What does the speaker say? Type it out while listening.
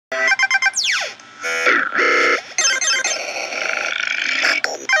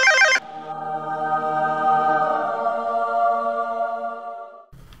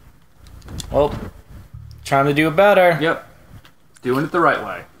Well, trying to do it better. Yep. Doing it the right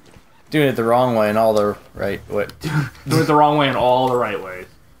way. Doing it the wrong way in all the right way. Doing it the wrong way in all the right ways.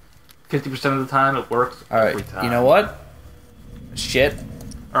 50% of the time, it works every time. You know what? Shit.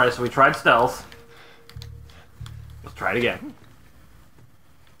 Alright, so we tried stealth. Let's try it again.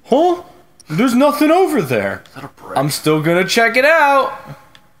 Huh? There's nothing over there. Is that a brick? I'm still gonna check it out.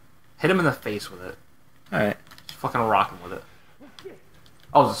 Hit him in the face with it. Alright. Just fucking rock him with it.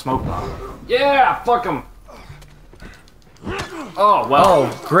 Oh, it's a smoke bomb. Yeah, fuck him. Oh, well.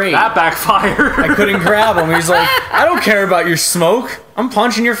 Oh, great. That backfired. I couldn't grab him. He's like, I don't care about your smoke. I'm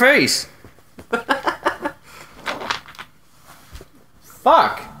punching your face.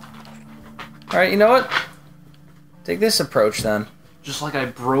 Fuck. Alright, you know what? Take this approach then. Just like I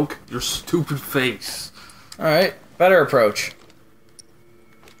broke your stupid face. Alright, better approach.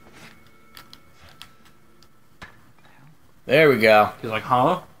 There we go. He's like,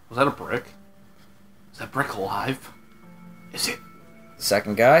 huh? Was that a brick? Is that brick alive? Is it...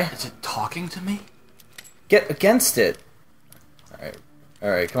 Second guy. Is it talking to me? Get against it. Alright.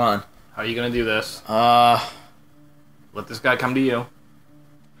 Alright, come on. How are you gonna do this? Let Let this guy come to you.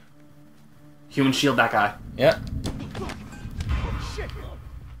 Human shield that guy. Yeah.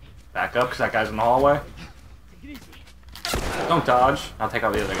 Back up, because that guy's in the hallway. Don't dodge. I'll take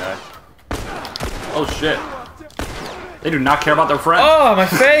out the other guy. Oh, shit. They do not care about their friend. Oh, my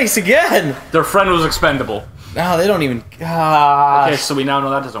face again! Their friend was expendable. No, they don't even... Gosh. Okay, so we now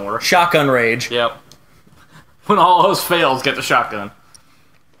know that doesn't work. Shotgun rage. Yep. When all else fails, get the shotgun.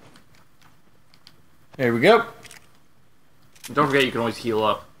 There we go. And don't forget you can always heal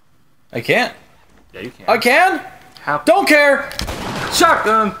up. I can't. Yeah, you can. I can! Don't care!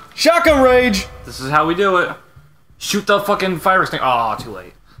 Shotgun! Shotgun rage! This is how we do it. Shoot the fucking fire extinguisher. Oh, too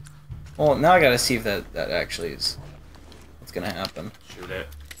late. Well, now I gotta see if that actually is what's gonna happen. Shoot it.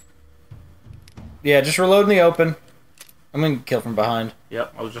 Yeah, just reload in the open. I'm gonna kill from behind.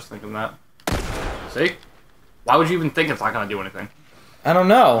 Yep, I was just thinking that. See? Why would you even think it's not gonna do anything? I don't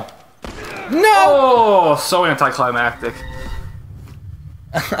know. No! Oh, so anticlimactic.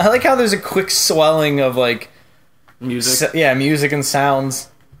 I like how there's a quick swelling of, like... Music. Yeah, music and sounds.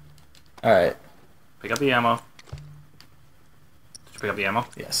 Alright. Pick up the ammo. Did you pick up the ammo?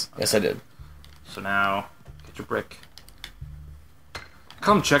 Yes. Okay. Yes, I did. So now, get your brick.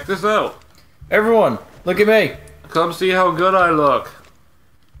 Come check this out. Everyone, look at me. Come see how good I look.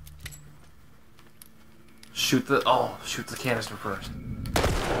 Shoot the canister first.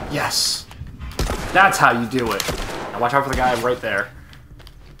 Yes. That's how you do it. Now watch out for the guy right there.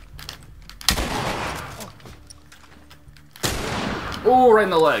 Ooh, right in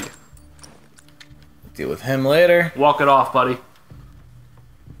the leg. Deal with him later. Walk it off, buddy.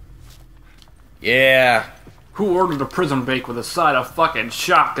 Yeah. Who ordered a prison bake with a side of fucking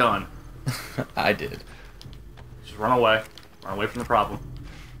shotgun? I did. Just run away. Run away from the problem.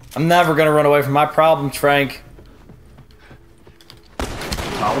 I'm never gonna run away from my problems, Frank.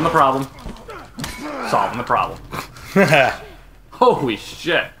 Solving the problem. Solving the problem. Holy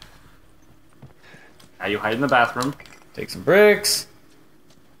shit. Now you hide in the bathroom. Take some bricks.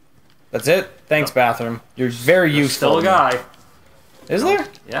 That's it. Thanks, bathroom. You're very There's useful. still a guy. Is there?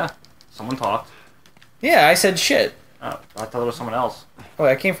 Yeah. Someone talked. Yeah, I said shit. Oh, I thought it was someone else. Oh,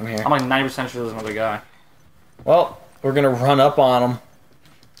 I came from here. I'm like 90% sure there's another guy. Well, we're gonna run up on him.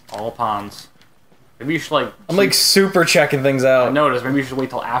 All ponds. Maybe you should like... I'm like super checking things I out. noticed. Maybe you should wait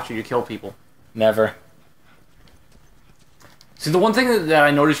till after you kill people. Never. See, the one thing that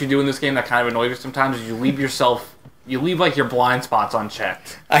I notice you do in this game that kind of annoys me sometimes is you leave yourself... You leave, like, your blind spots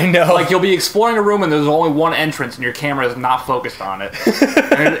unchecked. I know. Like, you'll be exploring a room and there's only one entrance and your camera is not focused on it.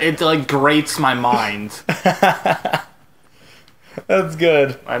 And it, like, grates my mind. That's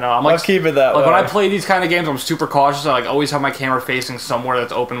good. I know. I'm like, I'll keep it that way. When I play these kind of games, I'm super cautious. I, like, always have my camera facing somewhere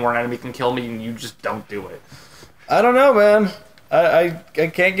that's open where an enemy can kill me, and you just don't do it. I don't know, man. I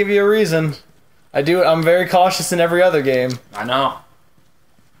can't give you a reason. I'm very cautious in every other game. I know.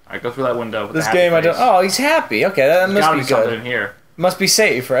 Alright, go through that window. With This the game, happy I don't... Oh, he's happy. Okay, that There's must gotta be be something good. in here. Must be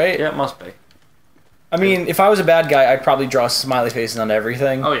safe, right? Yeah, it must be. I mean, if I was a bad guy, I'd probably draw smiley faces on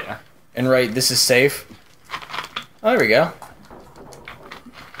everything. Oh, yeah. And write, this is safe. Oh, there we go.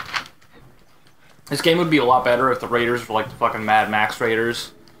 This game would be a lot better if the raiders were like the fucking Mad Max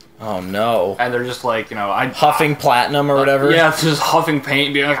raiders. Oh, no. And they're just like, you know... Huffing platinum or whatever? Yeah, it's just huffing paint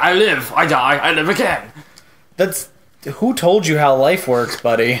and being like, I live, I die, I live again. That's... Who told you how life works,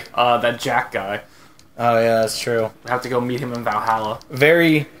 buddy? That Jack guy. Oh, yeah, that's true. We have to go meet him in Valhalla.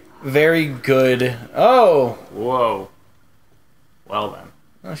 Very, very good. Oh! Whoa. Well, then.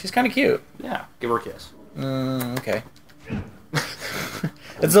 Oh, she's kind of cute. Yeah, give her a kiss. Okay.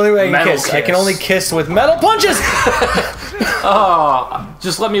 That's the only way I can Metal kiss. I can kiss. only kiss with metal punches! Oh,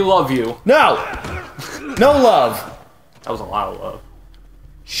 just let me love you. No! No love. That was a lot of love.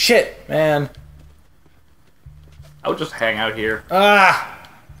 Shit, man. I would just hang out here. Ah!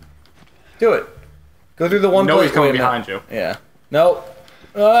 Do it. Go through the one No, place. he's coming Wait a minute. behind you. Yeah. Nope.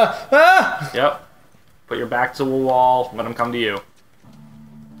 Ah! Yep. Put your back to the wall. Let him come to you.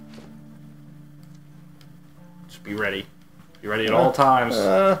 Just be ready. Be ready at all times.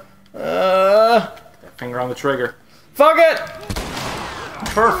 That finger on the trigger. Fuck it!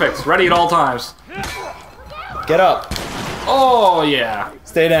 Perfect. Ready at all times. Get up. Oh, yeah.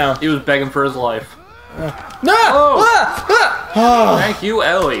 Stay down. He was begging for his life. No! Oh. Oh. Thank you,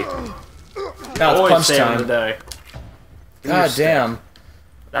 Ellie. Now it's Always punch saving time. the day. God damn.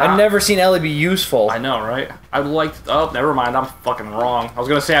 Ah, I've never seen Ellie be useful. I know, right? I'd like to... Oh, never mind. I'm fucking wrong. I was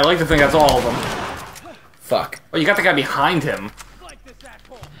gonna say, I like to think that's all of them. Fuck. Oh, you got the guy behind him.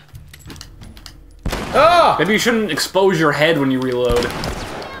 Oh! Maybe you shouldn't expose your head when you reload.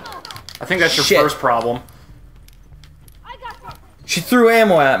 I think that's your Shit. first problem. She threw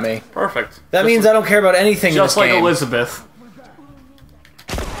ammo at me. Perfect. That means I don't care about anything in this Just like game. Elizabeth.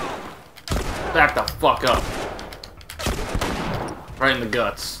 Back the fuck up. Right in the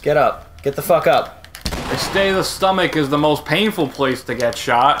guts. Get up. Get the fuck up. They say the stomach is the most painful place to get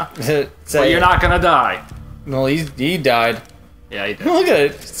shot, Say but you're not gonna die. Well, he died. Yeah, he did. Look at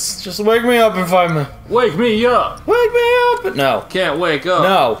it. It's just wake me up in 5 minutes. Wake me up! Wake me up! No. Can't wake up.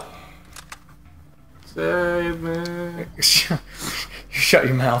 No. Save me. Shut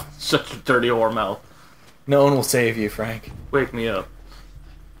your mouth. Such a dirty whore mouth. No one will save you, Frank. Wake me up.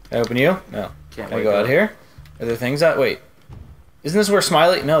 Can I open you? No. Can't Can I wake go up. out here? Are there things out? Wait. Isn't this where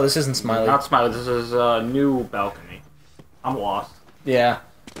Smiley? No, this isn't Smiley. Not Smiley, this is a new balcony. I'm lost. Yeah.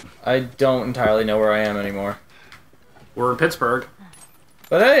 I don't entirely know where I am anymore. We're in Pittsburgh.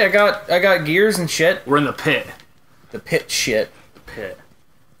 But hey, I got gears and shit. We're in the pit. The pit shit. The pit.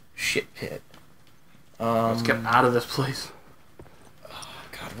 Shit pit. Let's get out of this place.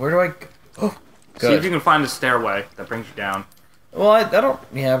 God, where do I go? Oh, See if good. you can find a stairway that brings you down. Well, I don't...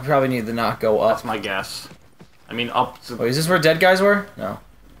 Yeah, I probably need to not go up. That's my guess. I mean, up to... Wait, is this where dead guys were? No.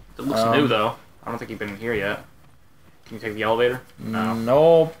 It looks new, though. I don't think you've been in here yet. Can you take the elevator? No.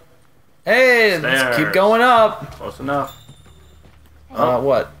 Nope. Hey, let's keep Stairs. going up. Close enough.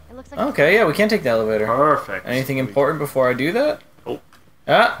 What? It looks like Okay, yeah, we can take the elevator. Perfect. Anything important before I do that? Oh,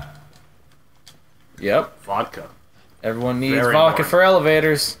 Ah. Yep. vodka. Everyone needs Very vodka important. for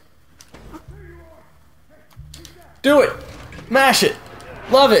elevators. Do it. Mash it.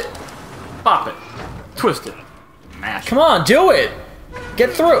 Love it. Pop it. Twist it. Mash Come on, do it.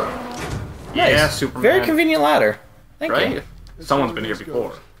 Get through. it. Yeah, Nice. Superman. Very convenient ladder. Thank Right? you. Someone's been here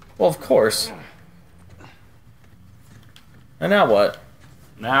before. Well, of course. And now what?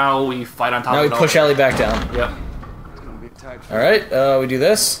 Now we fight on top Now of we it push all. Ellie back down. Yep. Alright, we do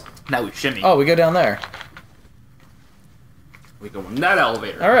this. Now we shimmy. Oh, we go down there. We go in that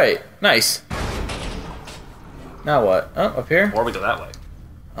elevator. Alright, nice. Now what? Oh, up here? Or we go that way.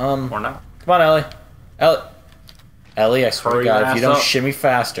 Or not. Come on, Ellie. Ellie, I swear to Hurry God, your if you ass don't up. shimmy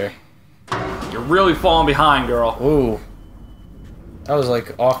faster. You're really falling behind, girl. Ooh. That was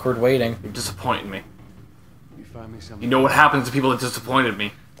like awkward waiting. You're disappointing me. You know what happens to people that disappointed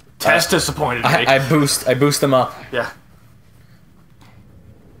me? Tess disappointed me. I boost them up. Yeah.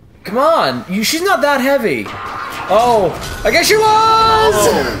 Come on, she's not that heavy. Oh, I guess she was!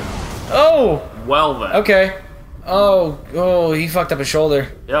 Oh, Well then. okay. Oh, he fucked up his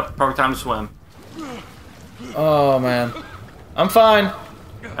shoulder. Yep, perfect time to swim. Oh, man. I'm fine.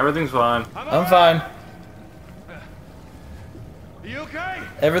 Everything's fine. I'm fine. Are you okay?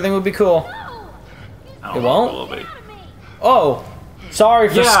 Everything will be cool. I don't It know, won't? a little bit. Oh, sorry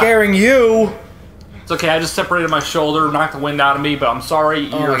for Yeah. scaring you. It's okay, I just separated my shoulder, knocked the wind out of me, but I'm sorry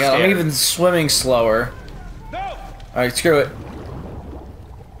Oh you're my God, scared. I'm even swimming slower. No! Alright, screw it.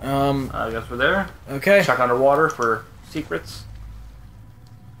 I guess we're there. Okay. Check underwater for secrets.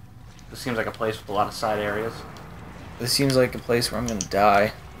 This seems like a place with a lot of side areas. This seems like a place where I'm gonna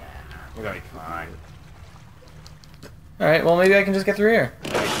die. We're gonna be fine. Alright, well maybe I can just get through here.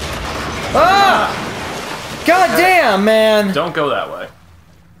 Ah! God damn, man! Don't go that way.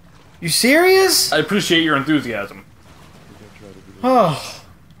 You serious? I appreciate your enthusiasm. Oh.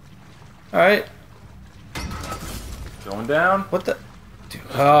 Alright. Going down. What the? Dude.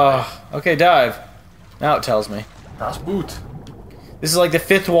 Oh. Okay, dive. Now it tells me. Das Boot. This is like the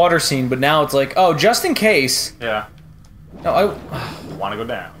 5th water scene, but now it's like, oh, just in case. Yeah. No, I... Want to go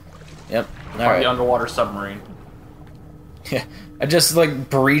down. Yep. Find Alright. the underwater submarine. Yeah. I just, like,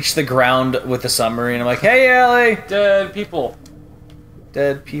 breached the ground with the submarine. I'm like, hey, Ellie! Dead people.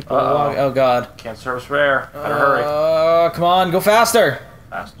 Dead people. Uh-oh. Oh god. Can't service rare. Better hurry. Come on, go faster.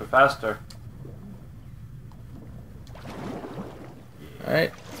 Faster, faster.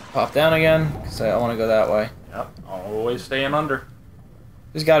 Alright, pop down again, because I want to go that way. Yep, always staying under.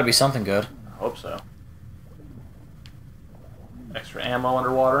 There's got to be something good. I hope so. Extra ammo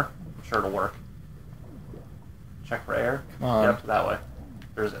underwater. I'm sure it'll work. Check for air. Come on. Yep, that way.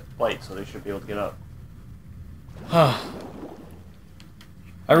 There's a light, so they should be able to get up.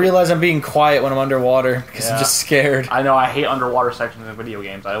 I realize I'm being quiet when I'm underwater, because I'm just scared. I know, I hate underwater sections in video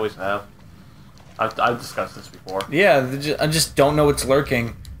games. I always have. I've discussed this before. Yeah, I just don't know what's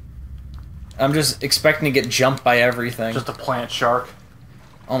lurking. I'm just expecting to get jumped by everything. Just a plant shark.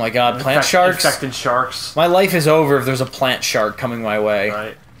 Oh my god, plant sharks? Infected sharks. My life is over if there's a plant shark coming my way.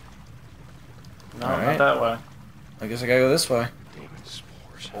 Right. No, Alright. not that way. I guess I gotta go this way.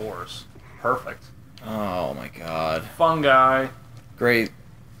 Spores. Perfect. Oh my god. Fungi. Great.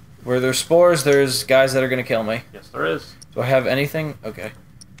 Where there's spores, there's guys that are gonna kill me. Yes, there is. Do I have anything? Okay.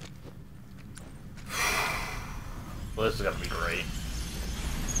 Well, this is gonna be great.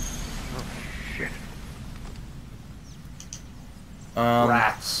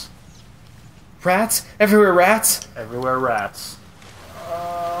 Rats. Rats? Everywhere rats? Everywhere rats.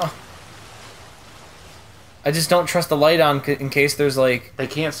 I just don't trust the light on in case there's like... They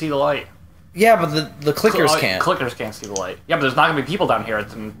can't see the light. Yeah, but the clickers can't. Clickers can't see the light. Yeah, but there's not gonna be people down here.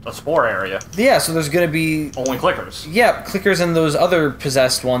 It's in a spore area. Yeah, so there's gonna be... Only clickers. Yeah, clickers and those other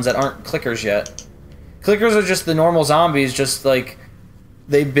possessed ones that aren't clickers yet. Clickers are just the normal zombies, just like...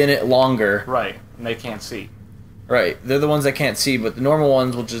 They've been it longer. Right, and they can't see. Right, they're the ones that can't see, but the normal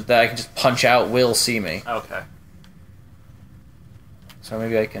ones will just that I can just punch out will see me. Okay. So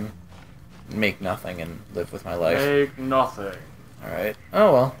maybe I can make nothing and live with my life. Make nothing. Alright.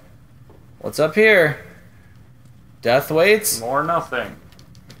 Oh well. What's up here? Death waits? More nothing.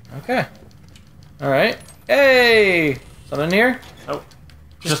 Okay. Alright. Hey! Something in here? Nope.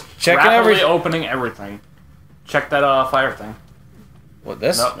 Just checking rapidly everything. opening everything. Check that fire thing. What,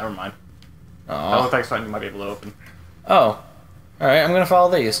 this? Nope, never mind. That Oh. looks like something you might be able to open. Oh. Alright, I'm gonna follow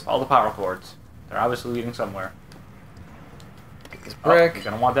these. All the power cords. They're obviously leading somewhere. Get this brick. You're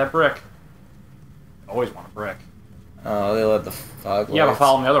gonna want that brick. Always want a brick. Oh, they led the fog lights. Yeah, but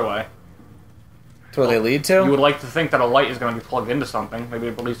follow them the other way. To where they lead to? You would like to think that a light is going to be plugged into something. Maybe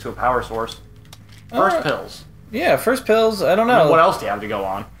it leads to a power source. First pills. Yeah, first pills. I don't know. I mean, what else do you have to go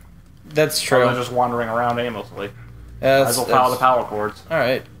on? That's true. Other than just wandering around aimlessly. Yeah, Might as well follow the power cords.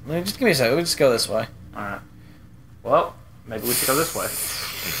 Alright, just give me a second. We'll just go this way. Alright. Well, maybe we should go this way.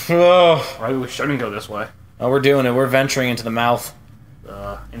 Oh. Or maybe we shouldn't go this way. Oh, we're doing it. We're venturing into the mouth.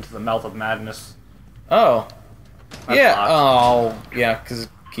 Into the mouth of madness. Oh. That's yeah. locked. Oh, yeah, because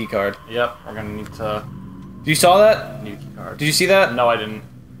key card. Yep, we're gonna need to... You saw that? New key card. Did you see that? No, I didn't.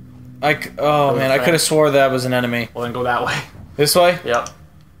 Oh, man, I could have swore that was an enemy. Well, then go that way. This way? Yep.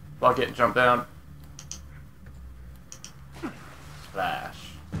 Fuck it, jump down. Splash.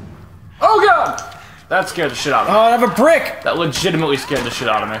 Oh god! That scared the shit out of me. Oh, I have a brick! That legitimately scared the shit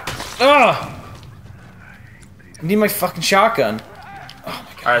out of me. Ugh! I need my fucking shotgun. Oh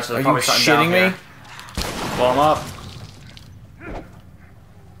my god. Alright, so Are there's you probably something down shitting me? here. Blow him up.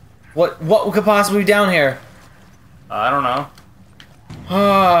 What could possibly be down here? I don't know.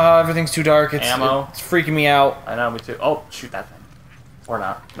 Ah, everything's too dark. Ammo. It's freaking me out. I know, me too. Oh, shoot that thing. Or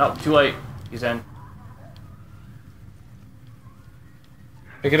not. No, too late. He's in.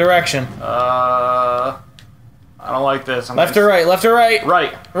 Pick a direction. I don't like this. Left or right? Left or right?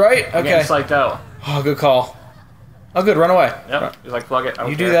 Right. Right? I'm Okay. getting psyched out. Oh, good call. Oh, good. Run away. Yep. He's like, fuck it. I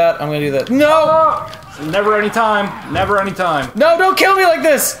don't You care. do that. I'm gonna do that. No! Never any time. Never any time. No! Don't kill me like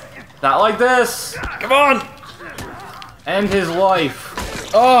this! Not like this. Come on! End his life.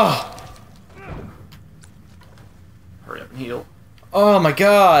 Oh! Hurry up and heal. Oh my I don't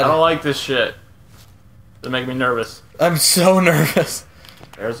god! like this shit. It's making me nervous. I'm so nervous.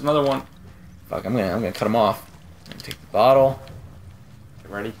 There's another one. Fuck! I'm gonna cut him off. I'm gonna take the bottle.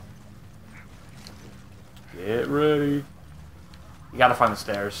 Get ready. Get ready. You gotta find the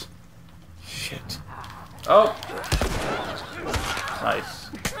stairs. Shit. Oh! Nice.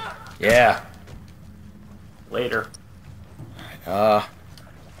 Yeah. Later.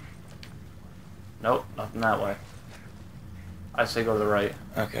 Nope, nothing that way. I say go to the right.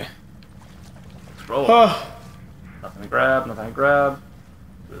 Okay. Let's roll. Oh. Nothing to grab, nothing to grab.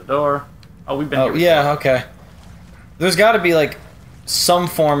 Through the door. Oh, we've been Oh here. yeah. Okay. There's got to be like some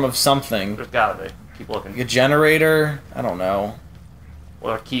form of something. There's gotta be. Keep looking. Like a generator. I don't know.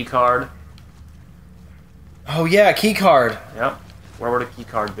 Or a key card. Oh yeah, key card. Yep. Where would a key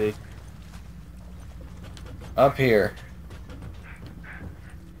card be? Up here.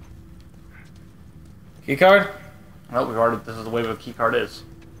 Key card? Well, we've already. This is the way the key card is.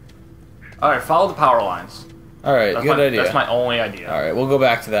 All right, follow the power lines. All right, good idea. That's my only idea. All right, we'll go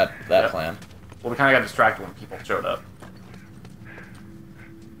back to that plan. Well, we kind of got distracted when people showed up.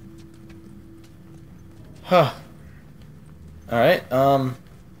 Huh. All right.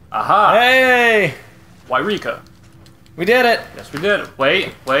 Aha! Hey! Wairika. We did it. Yes, we did.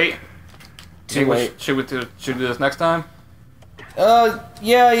 Wait. Wait. Should we do this next time? Yeah.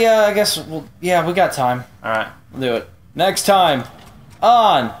 I guess yeah, we got time. All right. We'll do it next time.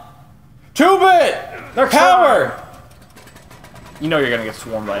 On 2-bit power. You know you're gonna get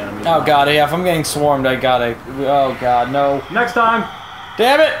swarmed by enemies. Oh god, yeah. If I'm getting swarmed, I gotta. Oh god, no. Next time.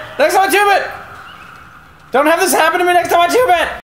 Damn it! Next time on 2-bit. Don't have this happen to me next time on 2-bit.